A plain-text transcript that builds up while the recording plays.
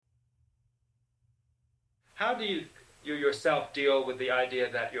how do you yourself deal with the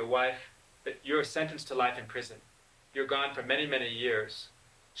idea that that you're sentenced to life in prison? You're gone for many, many years.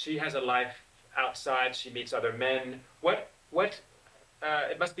 She has a life outside. She meets other men.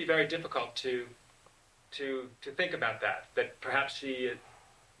 It must be very difficult to think about that perhaps she,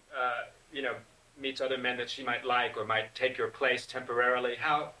 meets other men that she might like or might take your place temporarily.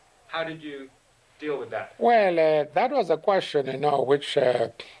 How did you deal with that? Well, that was a question, which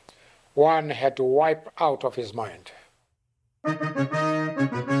one had to wipe out of his mind.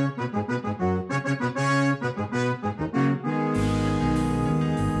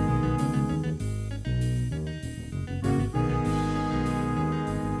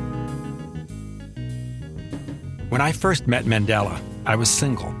 When I first met Mandela, I was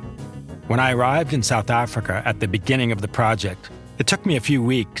single. When I arrived in South Africa at the beginning of the project, it took me a few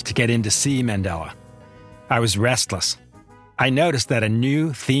weeks to get in to see Mandela. I was restless. I noticed that a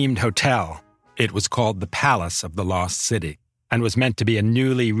new themed hotel, it was called the Palace of the Lost City, and was meant to be a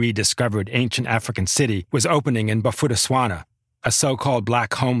newly rediscovered ancient African city, was opening in Bafutoswana, a so-called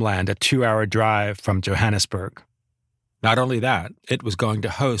black homeland a 2-hour drive from Johannesburg. Not only that, it was going to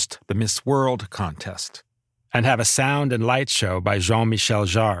host the Miss World contest and have a sound and light show by Jean-Michel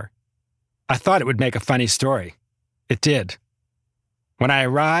Jarre. I thought it would make a funny story. It did. When I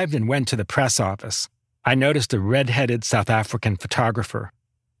arrived and went to the press office, I noticed a red-headed South African photographer.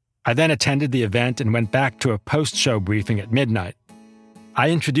 I then attended the event and went back to a post-show briefing at midnight.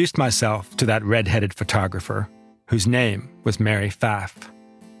 I introduced myself to that red-headed photographer, whose name was Mary Pfaff.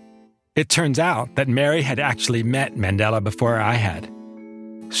 It turns out that Mary had actually met Mandela before I had.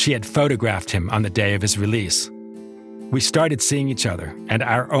 She had photographed him on the day of his release. We started seeing each other, and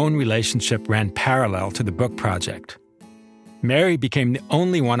our own relationship ran parallel to the book project. Mary became the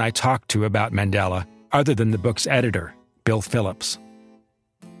only one I talked to about Mandela other than the book's editor, Bill Phillips.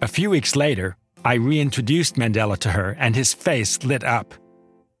 A few weeks later, I reintroduced Mandela to her, and his face lit up.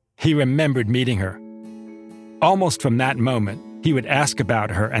 He remembered meeting her. Almost from that moment, he would ask about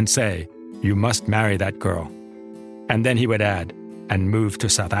her and say, "You must marry that girl." And then he would add, "and move to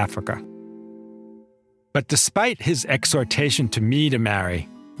South Africa." But despite his exhortation to me to marry,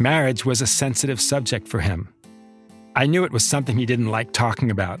 marriage was a sensitive subject for him. I knew it was something he didn't like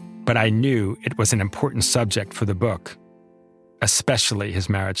talking about, but I knew it was an important subject for the book, especially his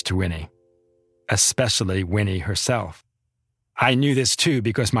marriage to Winnie, especially Winnie herself. I knew this too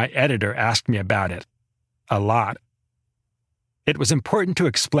because my editor asked me about it, a lot. It was important to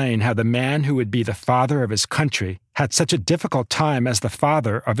explain how the man who would be the father of his country had such a difficult time as the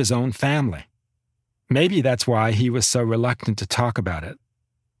father of his own family. Maybe that's why he was so reluctant to talk about it.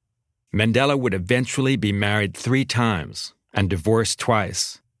 Mandela would eventually be married 3 times and divorced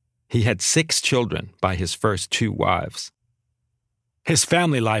twice. He had 6 children by his first 2 wives. His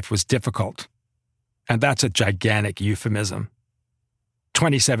family life was difficult, and that's a gigantic euphemism.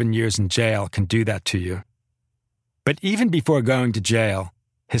 27 years in jail can do that to you. But even before going to jail,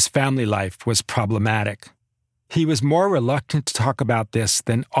 his family life was problematic. He was more reluctant to talk about this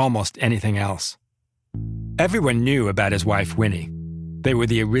than almost anything else. Everyone knew about his wife, Winnie. They were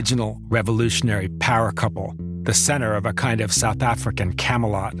the original revolutionary power couple, the center of a kind of South African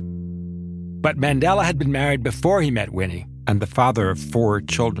Camelot. But Mandela had been married before he met Winnie and the father of 4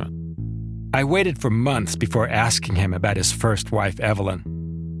 children. I waited for months before asking him about his first wife, Evelyn.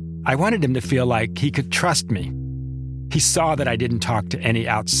 I wanted him to feel like he could trust me. He saw that I didn't talk to any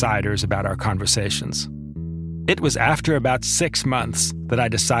outsiders about our conversations. It was after about 6 months that I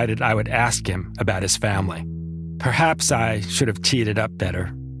decided I would ask him about his family. Perhaps I should have teed it up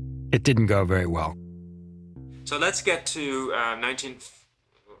better. It didn't go very well. So let's get to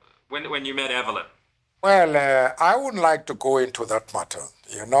when you met Evelyn. Well, I wouldn't like to go into that matter.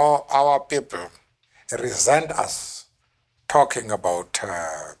 Our people resent us talking about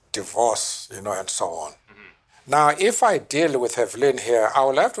divorce, and so on. Mm-hmm. Now, if I deal with Evelyn here, I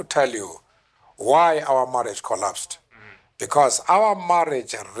will have to tell you why our marriage collapsed. Mm-hmm. Because our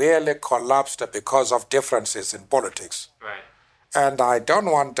marriage really collapsed because of differences in politics. Right. And I don't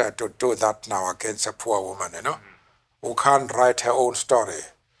want to do that now against a poor woman, mm-hmm. who can't write her own story.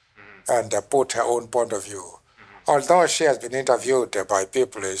 And put her own point of view. Mm-hmm. Although she has been interviewed by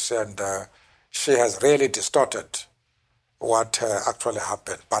people and she has really distorted what actually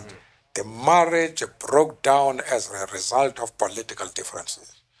happened. But the marriage broke down as a result of political differences.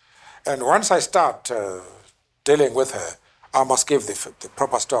 And once I start dealing with her, I must give the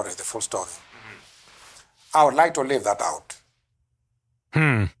proper story, the full story. Mm-hmm. I would like to leave that out.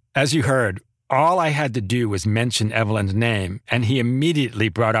 As you heard, all I had to do was mention Evelyn's name, and he immediately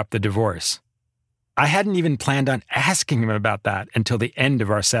brought up the divorce. I hadn't even planned on asking him about that until the end of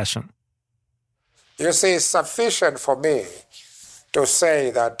our session. You see, it's sufficient for me to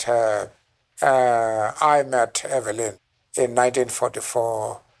say that I met Evelyn in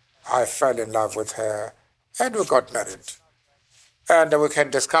 1944. I fell in love with her, and we got married. And we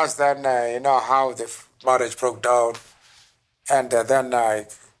can discuss then, how the marriage broke down. And then I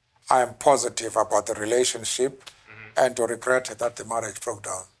am positive about the relationship and to regret that the marriage broke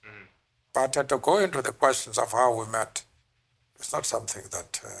down. But to go into the questions of how we met, it's not something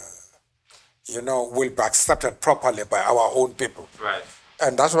that, will be accepted properly by our own people. Right.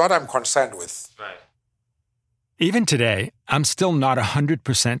 And that's what I'm concerned with. Right. Even today, I'm still not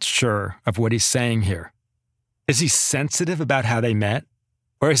 100% sure of what he's saying here. Is he sensitive about how they met?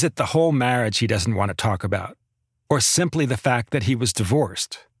 Or is it the whole marriage he doesn't want to talk about? Or simply the fact that he was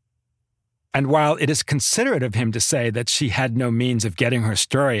divorced? And while it is considerate of him to say that she had no means of getting her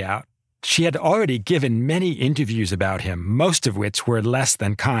story out, she had already given many interviews about him, most of which were less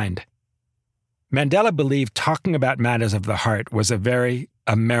than kind. Mandela believed talking about matters of the heart was a very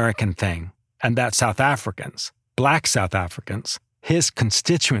American thing, and that South Africans, Black South Africans, his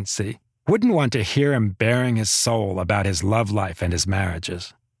constituency, wouldn't want to hear him bearing his soul about his love life and his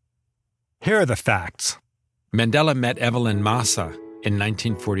marriages. Here are the facts. Mandela met Evelyn Massa in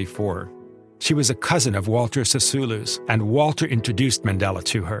 1944. She was a cousin of Walter Sisulu's, and Walter introduced Mandela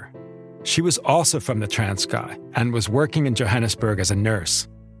to her. She was also from the Transkei and was working in Johannesburg as a nurse.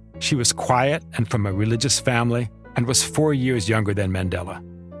 She was quiet and from a religious family and was 4 years younger than Mandela.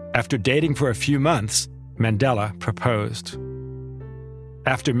 After dating for a few months, Mandela proposed.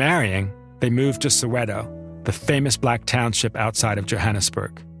 After marrying, they moved to Soweto, the famous black township outside of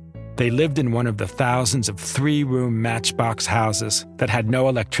Johannesburg. They lived in one of the thousands of 3-room matchbox houses that had no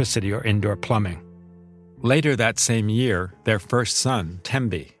electricity or indoor plumbing. Later that same year, their first son,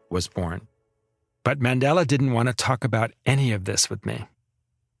 Tembi, was born. But Mandela didn't want to talk about any of this with me.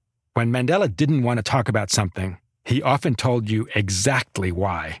 When Mandela didn't want to talk about something, he often told you exactly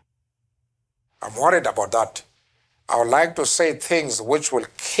why. I'm worried about that. I would like to say things which will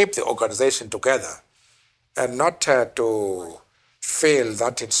keep the organization together and not to feel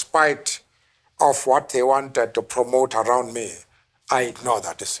that in spite of what they wanted to promote around me, I ignore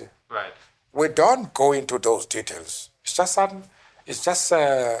that, you see. Right. We don't go into those details. It's just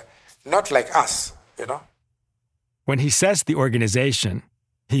not like us, When he says the organization,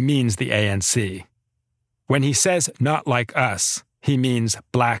 he means the ANC. When he says not like us, he means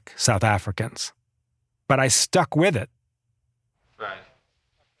Black South Africans. But I stuck with it. Right.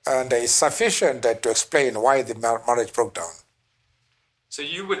 And it's sufficient to explain why the marriage broke down. So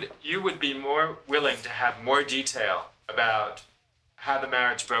you would be more willing to have more detail about how the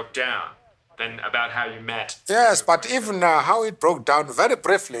marriage broke down than about how you met. Yes, but even how it broke down, very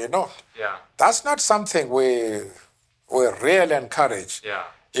briefly, Yeah. that's not something we really encourage. Yeah.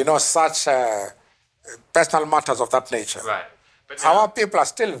 Such personal matters of that nature. Right. But now, Our people are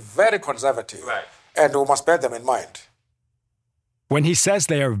still very conservative. Right. And we must bear them in mind. When he says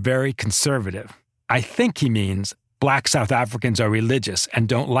they are very conservative, I think he means Black South Africans are religious and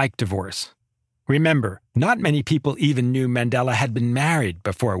don't like divorce. Remember, not many people even knew Mandela had been married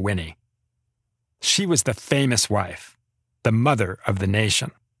before Winnie. She was the famous wife, the mother of the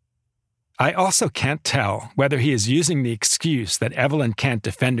nation. I also can't tell whether he is using the excuse that Evelyn can't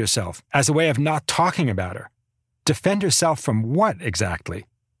defend herself as a way of not talking about her. Defend herself from what exactly?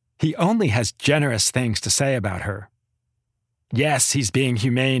 He only has generous things to say about her. Yes, he's being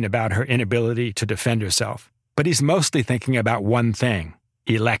humane about her inability to defend herself, but he's mostly thinking about one thing: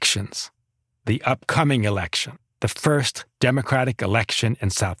 elections. The upcoming election, the first democratic election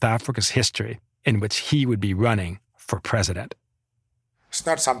in South Africa's history in which he would be running for president. It's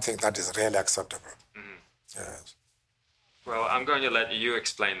not something that is really acceptable. Yes. well, I'm going to let you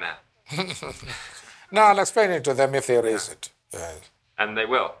explain that. No, I'll explain it to them if they raise it. Yes. And they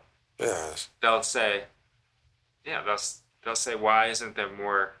will. Yes. They'll say, they'll say, why isn't there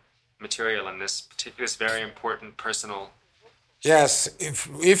more material in this very important personal? Yes,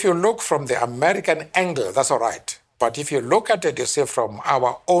 if you look from the American angle, that's all right. But if you look at it, you see, from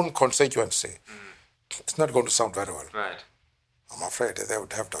our own constituency, it's not going to sound very well. Right. I'm afraid they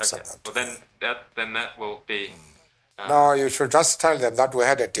would have to accept that. Well, then that will be. No, you should just tell them that we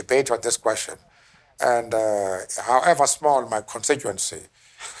had a debate on this question. And however small my constituency,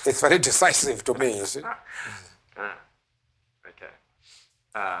 it's very decisive to me, you see. Okay.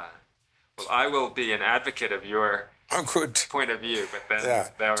 Well, I will be an advocate of your Good. point of view, but then...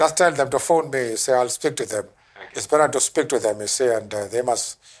 Yeah, just tell them to phone me, say I'll speak to them. Okay. It's better to speak to them, you see, and they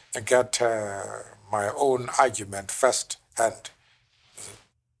must get my own argument first hand.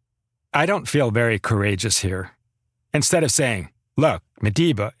 I don't feel very courageous here. Instead of saying, Look,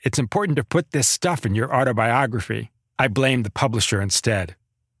 Madiba, it's important to put this stuff in your autobiography. I blamed the publisher instead,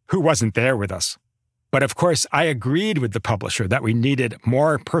 who wasn't there with us. But of course, I agreed with the publisher that we needed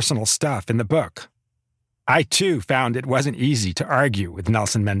more personal stuff in the book. I, too, found it wasn't easy to argue with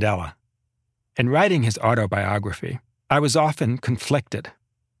Nelson Mandela. In writing his autobiography, I was often conflicted.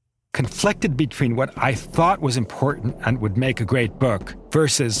 Conflicted between what I thought was important and would make a great book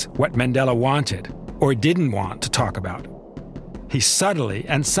versus what Mandela wanted or didn't want to talk about. He subtly,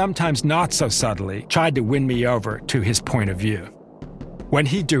 and sometimes not so subtly, tried to win me over to his point of view. When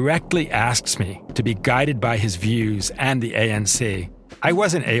he directly asks me to be guided by his views and the ANC, I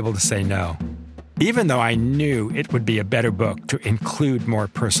wasn't able to say no, even though I knew it would be a better book to include more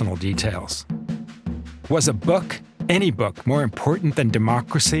personal details. Was a book, any book, more important than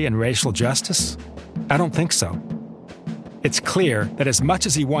democracy and racial justice? I don't think so. It's clear that as much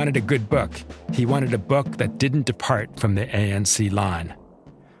as he wanted a good book, he wanted a book that didn't depart from the ANC line.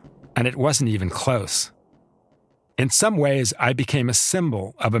 And it wasn't even close. In some ways, I became a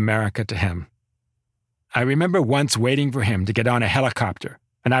symbol of America to him. I remember once waiting for him to get on a helicopter,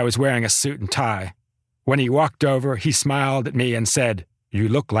 and I was wearing a suit and tie. When he walked over, he smiled at me and said, "You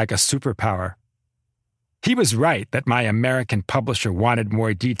look like a superpower." He was right that my American publisher wanted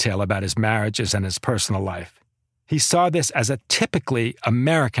more detail about his marriages and his personal life. He saw this as a typically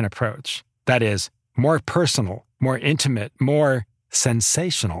American approach, that is, more personal, more intimate, more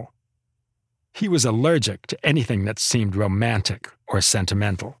sensational. He was allergic to anything that seemed romantic or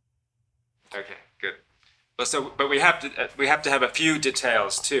sentimental. Okay, good. Well, but we have to have a few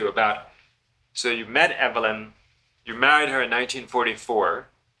details too about. So you met Evelyn, you married her in 1944.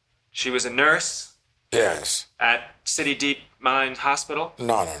 She was a nurse. Yes. At City Deep Mine Hospital.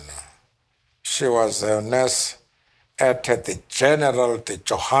 No. She was a nurse at the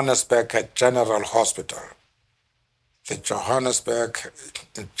Johannesburg General Hospital. The Johannesburg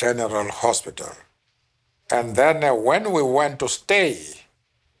General Hospital. And then when we went to stay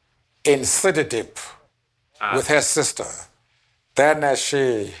in City Deep with her sister, then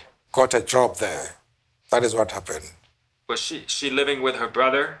she got a job there. That is what happened. Was she living with her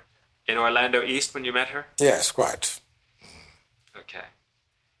brother in Orlando East when you met her? Yes, quite. Okay.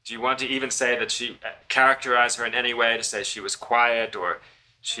 Do you want to even say that she characterized her in any way, to say she was quiet or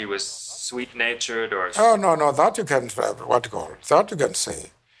she was sweet-natured or... Oh, no, that you can, that you can say.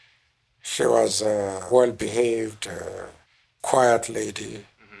 She was a well-behaved, quiet lady,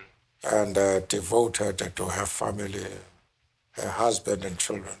 and devoted to her family, her husband and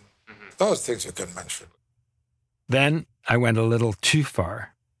children. Those things you can mention. Then I went a little too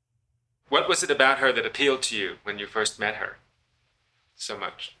far. What was it about her that appealed to you when you first met her so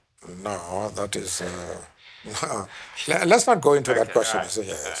much? No, that is... no. Let's not go into that question. Right.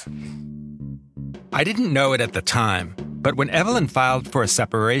 Yes. I didn't know it at the time, but when Evelyn filed for a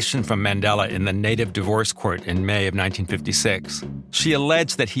separation from Mandela in the Native Divorce Court in May of 1956, she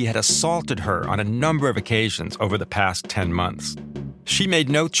alleged that he had assaulted her on a number of occasions over the past 10 months. She made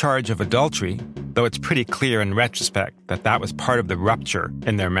no charge of adultery, though it's pretty clear in retrospect that that was part of the rupture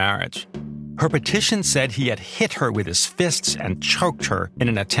in their marriage. Her petition said he had hit her with his fists and choked her in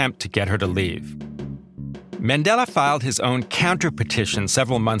an attempt to get her to leave. Mandela filed his own counter-petition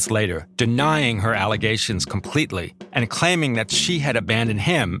several months later, denying her allegations completely and claiming that she had abandoned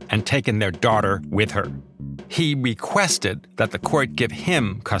him and taken their daughter with her. He requested that the court give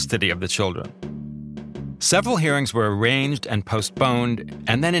him custody of the children. Several hearings were arranged and postponed,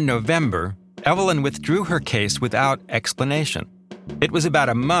 and then in November, Evelyn withdrew her case without explanation. It was about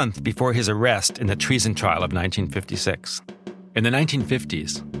a month before his arrest in the treason trial of 1956. In the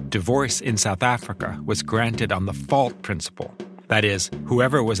 1950s, divorce in South Africa was granted on the fault principle. That is,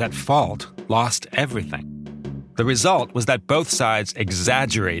 whoever was at fault lost everything. The result was that both sides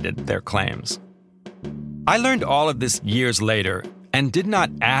exaggerated their claims. I learned all of this years later and did not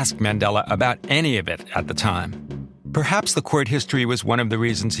ask Mandela about any of it at the time. Perhaps the court history was one of the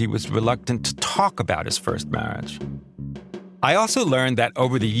reasons he was reluctant to talk about his first marriage. I also learned that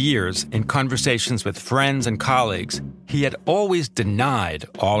over the years, in conversations with friends and colleagues, he had always denied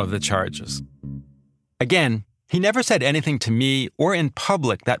all of the charges. Again, he never said anything to me or in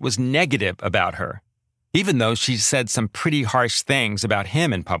public that was negative about her, even though she said some pretty harsh things about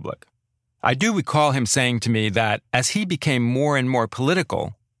him in public. I do recall him saying to me that as he became more and more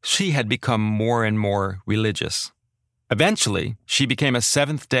political, she had become more and more religious. Eventually, she became a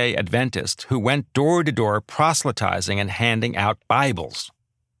Seventh-day Adventist who went door-to-door proselytizing and handing out Bibles.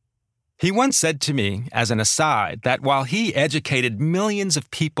 He once said to me, as an aside, that while he educated millions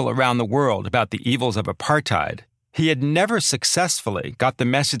of people around the world about the evils of apartheid, he had never successfully got the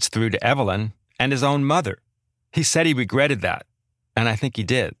message through to Evelyn and his own mother. He said he regretted that, and I think he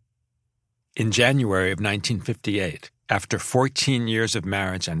did. In January of 1958, after 14 years of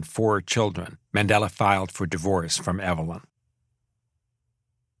marriage and 4 children, Mandela filed for divorce from Evelyn.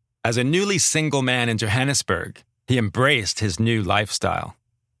 As a newly single man in Johannesburg, he embraced his new lifestyle.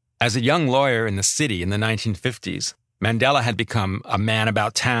 As a young lawyer in the city in the 1950s, Mandela had become a man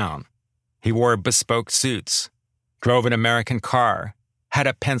about town. He wore bespoke suits, drove an American car, had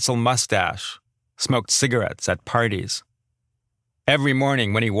a pencil mustache, smoked cigarettes at parties. Every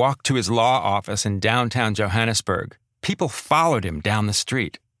morning when he walked to his law office in downtown Johannesburg, people followed him down the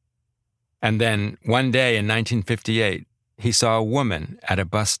street. And then, one day in 1958, he saw a woman at a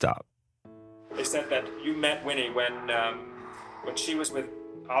bus stop. They said that you met Winnie when she was with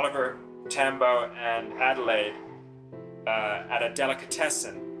Oliver Tambo and Adelaide at a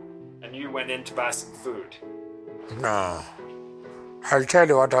delicatessen, and you went in to buy some food. No. I'll tell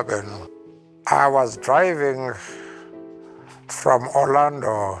you what happened. I was driving from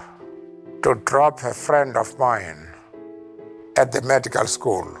Orlando to drop a friend of mine at the medical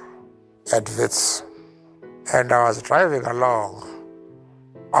school at Wits. And I was driving along.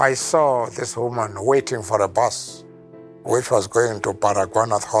 I saw this woman waiting for a bus, which was going to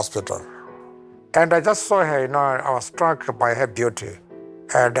Baragwanath Hospital. And I just saw her, I was struck by her beauty.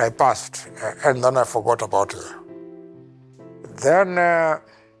 And I passed, and then I forgot about her. Then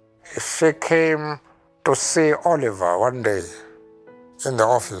she came to see Oliver one day in the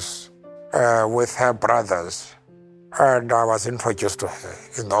office with her brothers. And I was introduced to her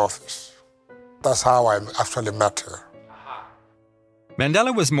in the office. That's how I actually met her.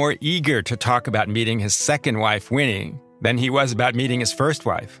 Mandela was more eager to talk about meeting his second wife, Winnie, than he was about meeting his first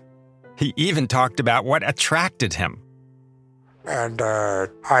wife. He even talked about what attracted him. And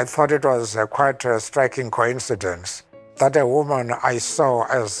I thought it was quite a striking coincidence that a woman I saw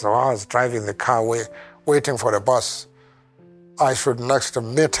as I was driving the car waiting for the bus, I should next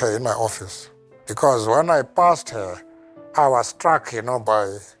meet her in my office. Because when I passed her, I was struck,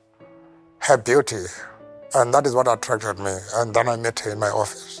 by her beauty. And that is what attracted me. And then I met her in my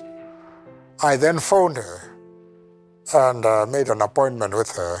office. I then phoned her and made an appointment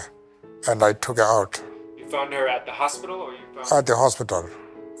with her, and I took her out. You phoned her at the hospital, or you phoned? At the hospital.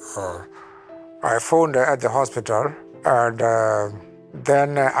 I phoned her at the hospital, and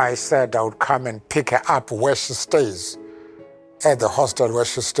then I said I would come and pick her up where she stays, at the hostel where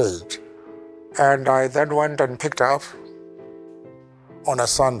she stayed. And I then went and picked her up on a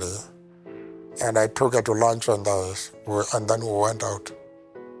Sunday, and I took her to lunch, and then we went out.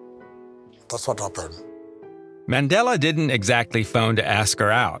 That's what happened. Mandela didn't exactly phone to ask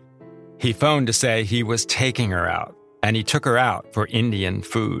her out. He phoned to say he was taking her out, and he took her out for Indian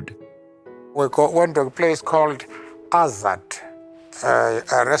food. We went to a place called Azad,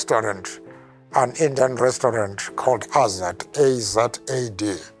 a restaurant, an Indian restaurant called Azad,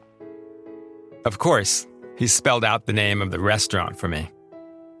 A-Z-A-D. Of course, he spelled out the name of the restaurant for me.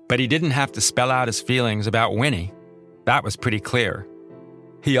 But he didn't have to spell out his feelings about Winnie. That was pretty clear.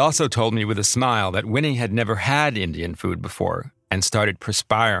 He also told me with a smile that Winnie had never had Indian food before and started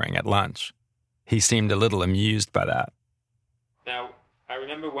perspiring at lunch. He seemed a little amused by that. Now, I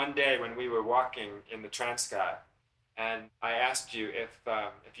remember one day when we were walking in the Transkei, and I asked you if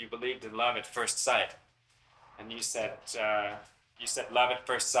you believed in love at first sight. And you said love at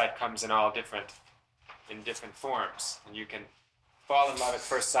first sight comes in different forms, and you can fall in love at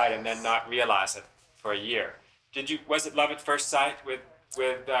first sight and then not realize it for a year. Was it love at first sight with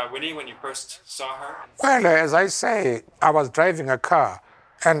Winnie when you first saw her? Well, as I say, I was driving a car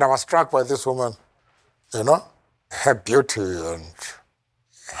and I was struck by this woman, her beauty and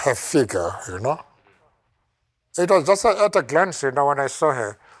her figure, It was just at a glance, when I saw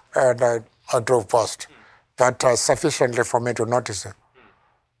her, and I drove past. But sufficiently for me to notice her.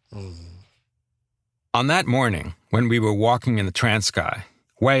 On that morning, when we were walking in the Transkei,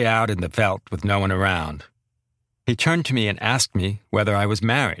 way out in the veld with no one around, he turned to me and asked me whether I was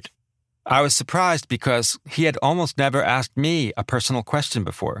married. I was surprised because he had almost never asked me a personal question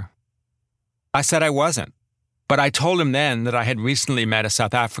before. I said I wasn't, but I told him then that I had recently met a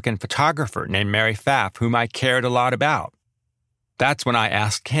South African photographer named Mary Pfaff, whom I cared a lot about. That's when I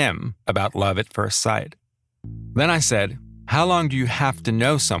asked him about love at first sight. Then I said, "How long do you have to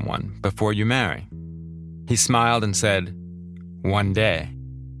know someone before you marry?" He smiled and said, "One day.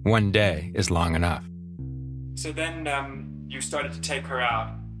 One day is long enough." So then you started to take her out.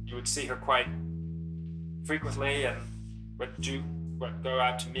 You would see her quite frequently, and go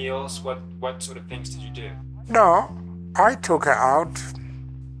out to meals? What sort of things did you do? No, I took her out.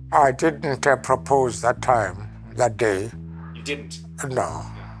 I didn't propose that day. You didn't? No,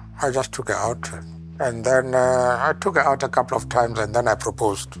 I just took her out And then I took her out a couple of times and then I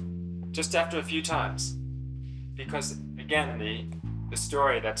proposed. Just after a few times? Because, again, the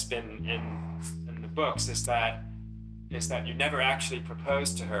story that's been in the books is that you never actually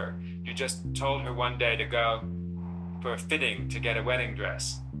proposed to her. You just told her one day to go for a fitting to get a wedding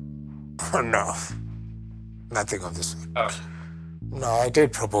dress. Oh, no. Nothing of this. Oh. No, I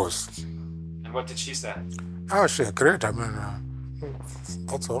did propose. And what did she say? Oh, she agreed. I mean,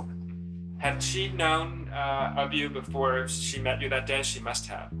 that's all. Had she known of you before she met you that day? She must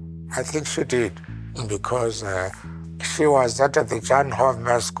have. I think she did, because she was at the Jan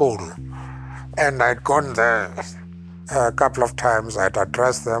Hofmeyr School, and I'd gone there a couple of times. I'd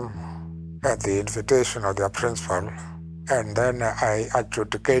addressed them at the invitation of their principal, and then I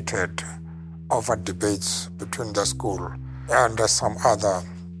adjudicated over debates between the school and some other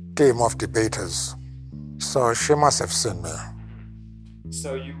team of debaters. So she must have seen me.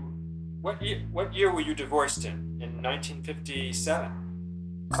 So what year were you divorced in? In 1957?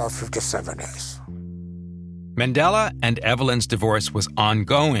 57 years. Mandela and Evelyn's divorce was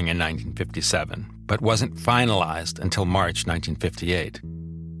ongoing in 1957, but wasn't finalized until March 1958.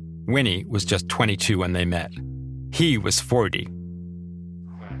 Winnie was just 22 when they met. He was 40.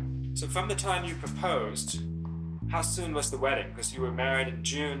 Right. So from the time you proposed, how soon was the wedding? Because you were married in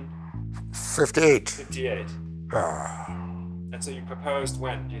June 58. 58. And so you proposed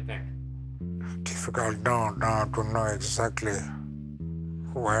when, do you think? Difficult now to know exactly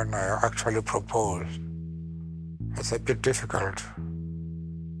when I actually proposed. It's a bit difficult.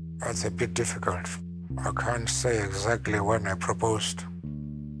 I can't say exactly when I proposed.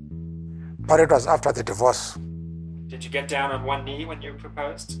 But it was after the divorce. Did you get down on one knee when you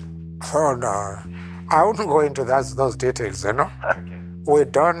proposed? Oh, no. I wouldn't go into those details, you know. Okay. We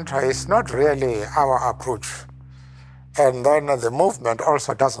don't, it's not really our approach. And then the movement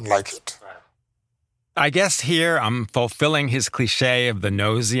also doesn't like it. I guess here I'm fulfilling his cliché of the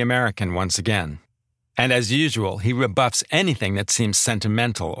nosy American once again. And as usual, he rebuffs anything that seems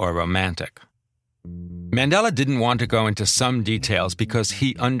sentimental or romantic. Mandela didn't want to go into some details because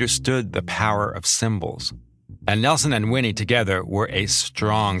he understood the power of symbols. And Nelson and Winnie together were a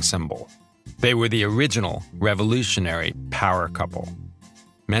strong symbol. They were the original revolutionary power couple.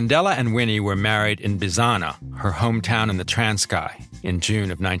 Mandela and Winnie were married in Bizana, her hometown in the Transkei, in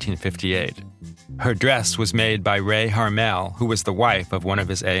June of 1958. Her dress was made by Ray Harmel, who was the wife of one of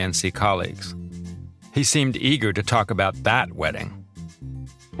his ANC colleagues. He seemed eager to talk about that wedding.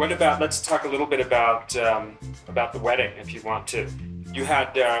 Let's talk a little bit about the wedding, if you want to. You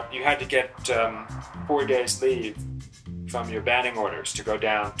had to get 4 days leave from your banning orders to go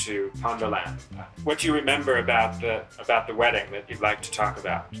down to Pondoland. What do you remember about the wedding that you'd like to talk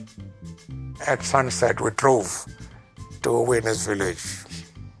about? At sunset, we drove to Winnie's village,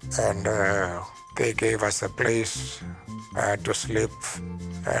 and they gave us a place to sleep.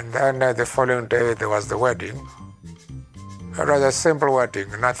 And then the following day, there was the wedding. It was a simple wedding,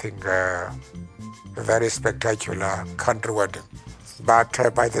 nothing very spectacular, country wedding.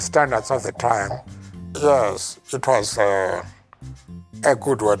 But by the standards of the time, yes, it was a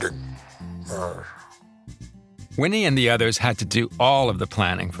good wedding. Winnie and the others had to do all of the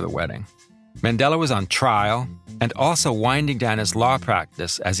planning for the wedding. Mandela was on trial and also winding down his law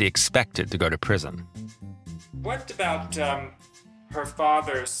practice as he expected to go to prison. What about her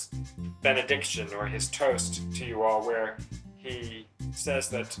father's benediction or his toast to you all, where he says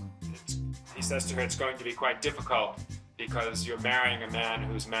to her it's going to be quite difficult because you're marrying a man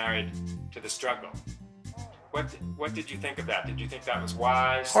who's married to the struggle? What did you think of that? Did you think that was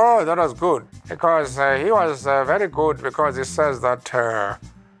wise? Oh, that was good, because he was very good, because he says that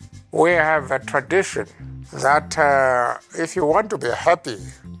we have a tradition that if you want to be happy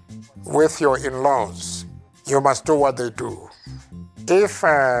with your in-laws, you must do what they do. If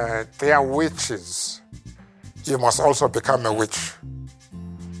they are witches, you must also become a witch.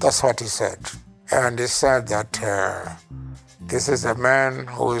 That's what he said. And he said that this is a man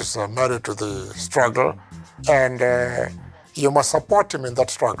who is married to the struggle, and you must support him in that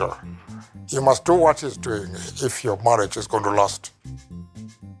struggle. You must do what he's doing if your marriage is going to last.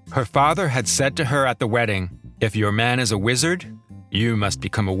 Her father had said to her at the wedding, "If your man is a wizard, you must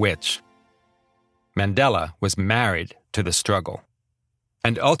become a witch." Mandela was married to the struggle.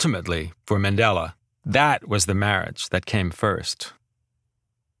 And ultimately, for Mandela, that was the marriage that came first.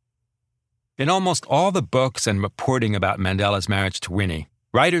 In almost all the books and reporting about Mandela's marriage to Winnie,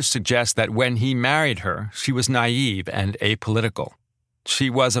 writers suggest that when he married her, she was naive and apolitical. She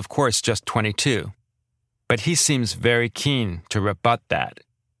was, of course, just 22. But he seems very keen to rebut that.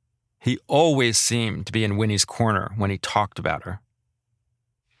 He always seemed to be in Winnie's corner when he talked about her.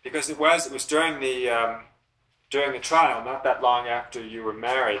 Because it was during the trial, not that long after you were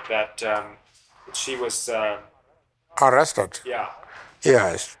married, that she was Arrested? yeah.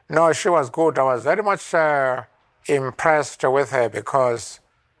 Yes. No, she was good. I was very much impressed with her because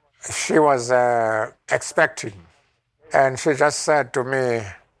she was expecting. And she just said to me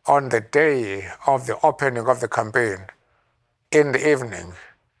on the day of the opening of the campaign, in the evening,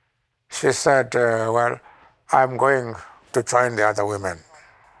 she said, well, I'm going to join the other women.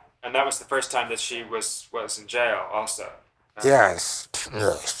 And that was the first time that she was in jail also. Yes,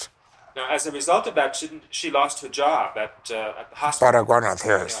 yes. Now, as a result of that, she lost her job at the hospital. Paragonath,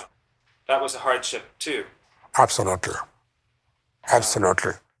 yes. Yeah. That was a hardship too. Absolutely.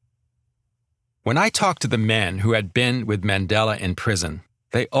 Absolutely. When I talked to the men who had been with Mandela in prison,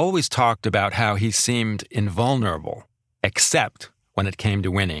 they always talked about how he seemed invulnerable, except when it came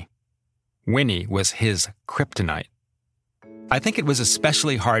to Winnie. Winnie was his kryptonite. I think it was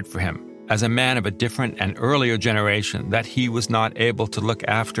especially hard for him, as a man of a different and earlier generation, that he was not able to look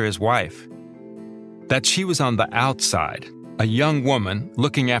after his wife. That she was on the outside, a young woman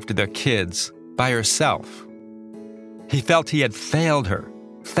looking after their kids by herself. He felt he had failed her,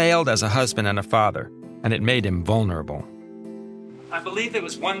 failed as a husband and a father, and it made him vulnerable. I believe there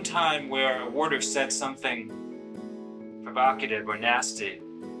was one time where a warder said something provocative or nasty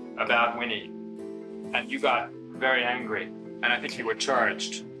about Winnie, and you got very angry, and I think you were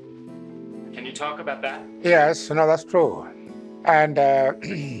charged. Can you talk about that? Yes, no, that's true. And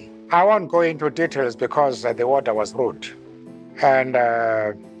I won't go into details because the order was rude. And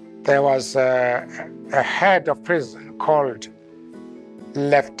there was a head of prison called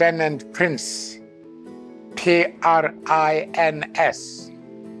Lieutenant Prince, Prins.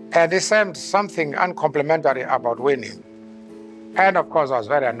 And he said something uncomplimentary about Winnie. And of course, I was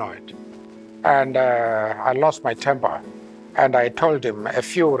very annoyed. And I lost my temper. And I told him a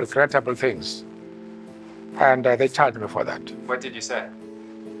few regrettable things. And they charged me for that. What did you say?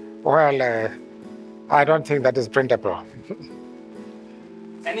 Well, I don't think that is printable.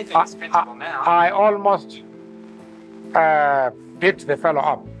 Anything is printable now. I almost beat the fellow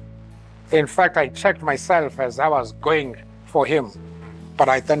up. In fact, I checked myself as I was going for him, but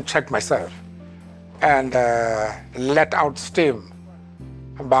I then checked myself and let out steam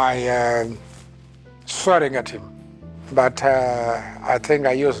by swearing at him. But I think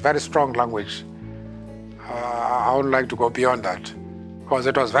I used very strong language. I would like to go beyond that because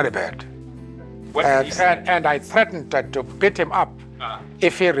it was very bad. What did he say? And I threatened to beat him up.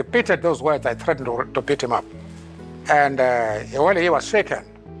 If he repeated those words, I threatened to beat him up. And well, he was shaken.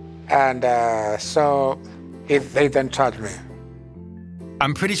 And so they then charged me.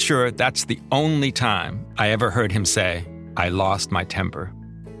 I'm pretty sure that's the only time I ever heard him say, "I lost my temper."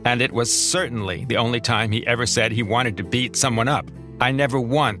 And it was certainly the only time he ever said he wanted to beat someone up. I never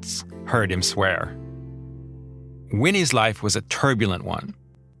once heard him swear. Winnie's life was a turbulent one.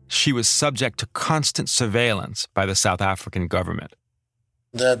 She was subject to constant surveillance by the South African government.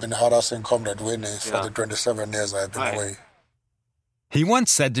 They have been harassing Comrade Winnie for the 27 years I've been away. He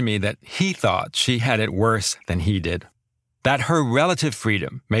once said to me that he thought she had it worse than he did, that her relative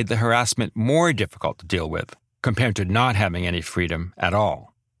freedom made the harassment more difficult to deal with compared to not having any freedom at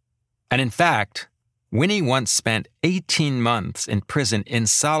all. And in fact, Winnie once spent 18 months in prison in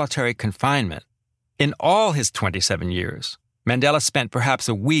solitary confinement. In all his 27 years, Mandela spent perhaps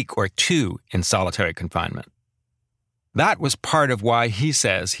a week or two in solitary confinement. That was part of why he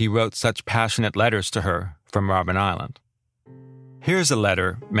says he wrote such passionate letters to her from Robben Island. Here's a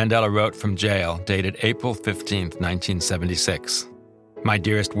letter Mandela wrote from jail dated April 15, 1976. My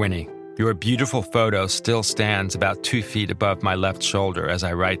dearest Winnie, your beautiful photo still stands about 2 feet above my left shoulder as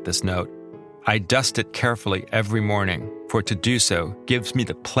I write this note. I dust it carefully every morning, for to do so gives me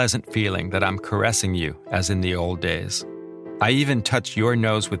the pleasant feeling that I'm caressing you as in the old days. I even touch your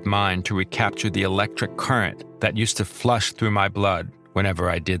nose with mine to recapture the electric current that used to flush through my blood whenever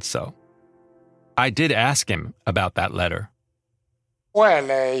I did so. I did ask him about that letter.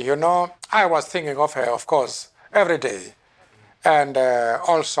 Well, I was thinking of her, of course, every day. And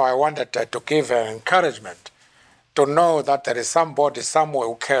also I wanted to give her encouragement to know that there is somebody somewhere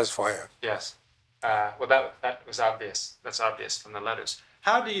who cares for her. Yes. Well, that was obvious. That's obvious from the letters.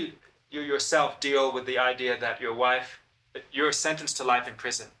 How do you yourself deal with the idea that your wife, that you're sentenced to life in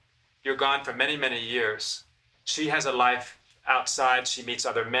prison? You're gone for many, many years. She has a life outside. She meets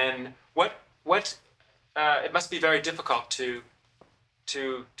other men. It must be very difficult to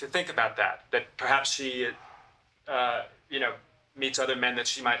think about that perhaps she, meets other men that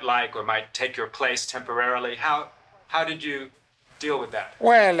she might like or might take your place temporarily. How did you deal with that?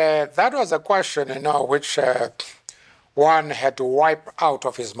 Well, that was a question, which one had to wipe out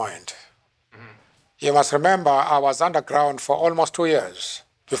of his mind. You must remember, I was underground for almost 2 years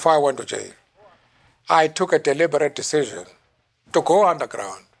before I went to jail. I took a deliberate decision to go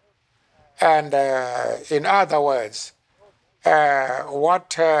underground. And in other words,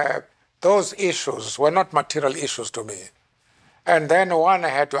 those issues were not material issues to me. And then one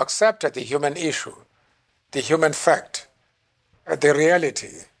had to accept the human issue, the human fact, the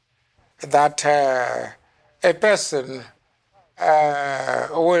reality that a person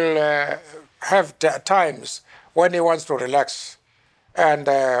will have times when he wants to relax, and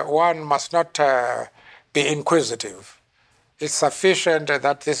one must not be inquisitive. It's sufficient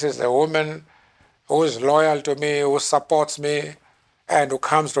that this is a woman who is loyal to me, who supports me, and who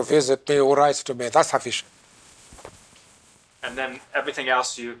comes to visit me, who writes to me. That's sufficient. And then everything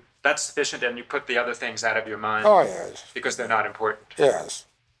else, that's sufficient, and you put the other things out of your mind. Oh, yes. Because they're not important. Yes.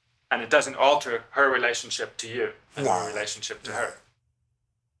 And it doesn't alter her relationship to you and No. your relationship to her.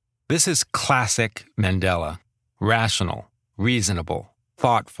 This is classic Mandela. Rational, reasonable,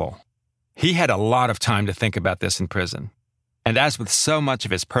 thoughtful. He had a lot of time to think about this in prison. And as with so much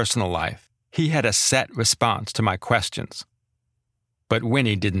of his personal life, he had a set response to my questions. But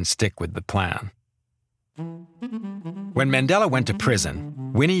Winnie didn't stick with the plan. When Mandela went to prison,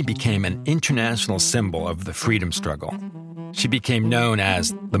 Winnie became an international symbol of the freedom struggle. She became known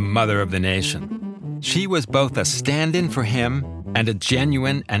as the Mother of the Nation. She was both a stand-in for him and a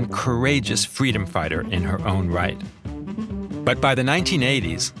genuine and courageous freedom fighter in her own right. But by the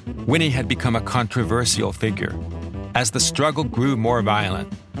 1980s, Winnie had become a controversial figure. As the struggle grew more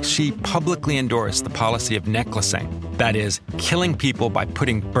violent, she publicly endorsed the policy of necklacing, that is, killing people by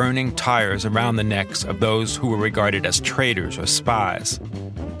putting burning tires around the necks of those who were regarded as traitors or spies.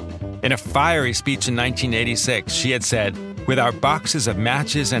 In a fiery speech in 1986, she had said, "With our boxes of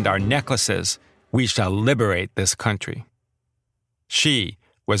matches and our necklaces, we shall liberate this country." She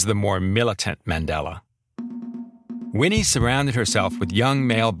was the more militant Mandela. Winnie surrounded herself with young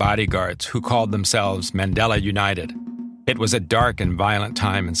male bodyguards who called themselves Mandela United. It was a dark and violent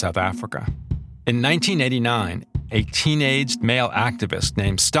time in South Africa. In 1989, a teenaged male activist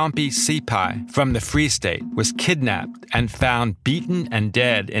named Stompie Sipai from the Free State was kidnapped and found beaten and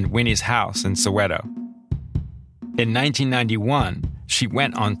dead in Winnie's house in Soweto. In 1991, she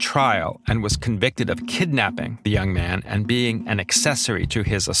went on trial and was convicted of kidnapping the young man and being an accessory to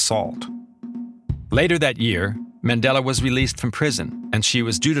his assault. Later that year, Mandela was released from prison, and she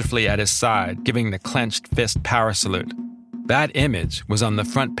was dutifully at his side, giving the clenched fist power salute. That image was on the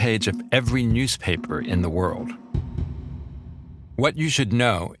front page of every newspaper in the world. What you should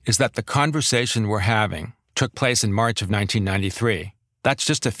know is that the conversation we're having took place in March of 1993. That's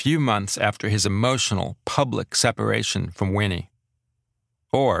just a few months after his emotional, public separation from Winnie.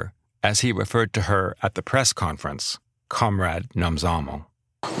 Or, as he referred to her at the press conference, Comrade Nomzamo.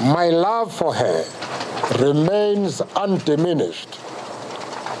 My love for her remains undiminished.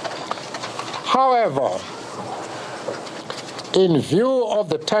 However, in view of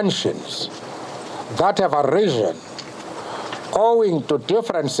the tensions that have arisen owing to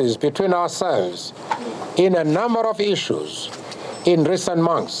differences between ourselves in a number of issues in recent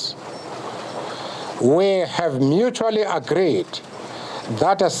months, we have mutually agreed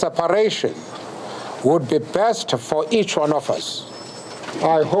that a separation would be best for each one of us.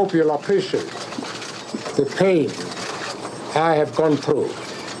 I hope you'll appreciate the pain I have gone through.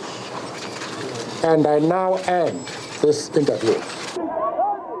 And I now end this interview.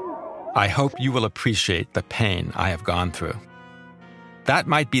 I hope you will appreciate the pain I have gone through. That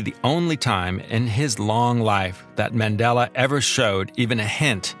might be the only time in his long life that Mandela ever showed even a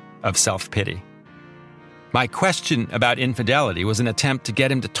hint of self-pity. My question about infidelity was an attempt to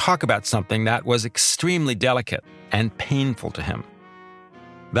get him to talk about something that was extremely delicate and painful to him.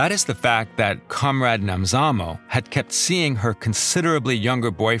 That is the fact that Comrade Nomzamo had kept seeing her considerably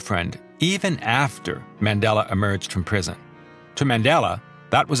younger boyfriend even after Mandela emerged from prison. To Mandela,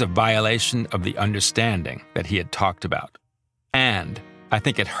 that was a violation of the understanding that he had talked about. And I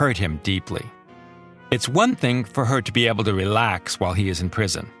think it hurt him deeply. It's one thing for her to be able to relax while he is in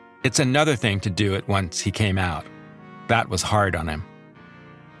prison. It's another thing to do it once he came out. That was hard on him.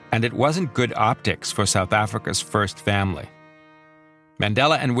 And it wasn't good optics for South Africa's first family.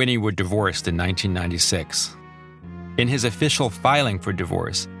 Mandela and Winnie were divorced in 1996. In his official filing for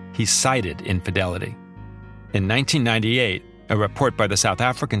divorce, he cited infidelity. In 1998, a report by the South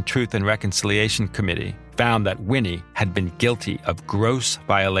African Truth and Reconciliation Committee found that Winnie had been guilty of gross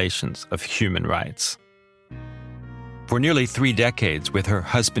violations of human rights. For nearly 3 decades with her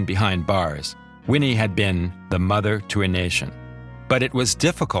husband behind bars, Winnie had been the mother to a nation. But it was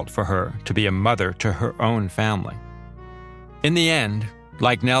difficult for her to be a mother to her own family. In the end,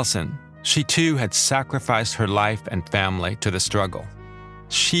 like Nelson, she too had sacrificed her life and family to the struggle.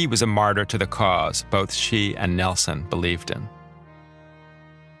 She was a martyr to the cause both she and Nelson believed in.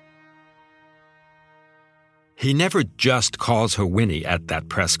 He never just calls her Winnie at that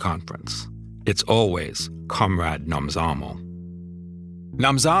press conference. It's always Comrade Nomzamo.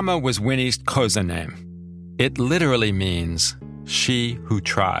 Nomzamo was Winnie's Xhosa name. It literally means she who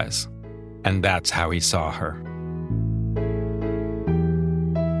tries, and that's how he saw her.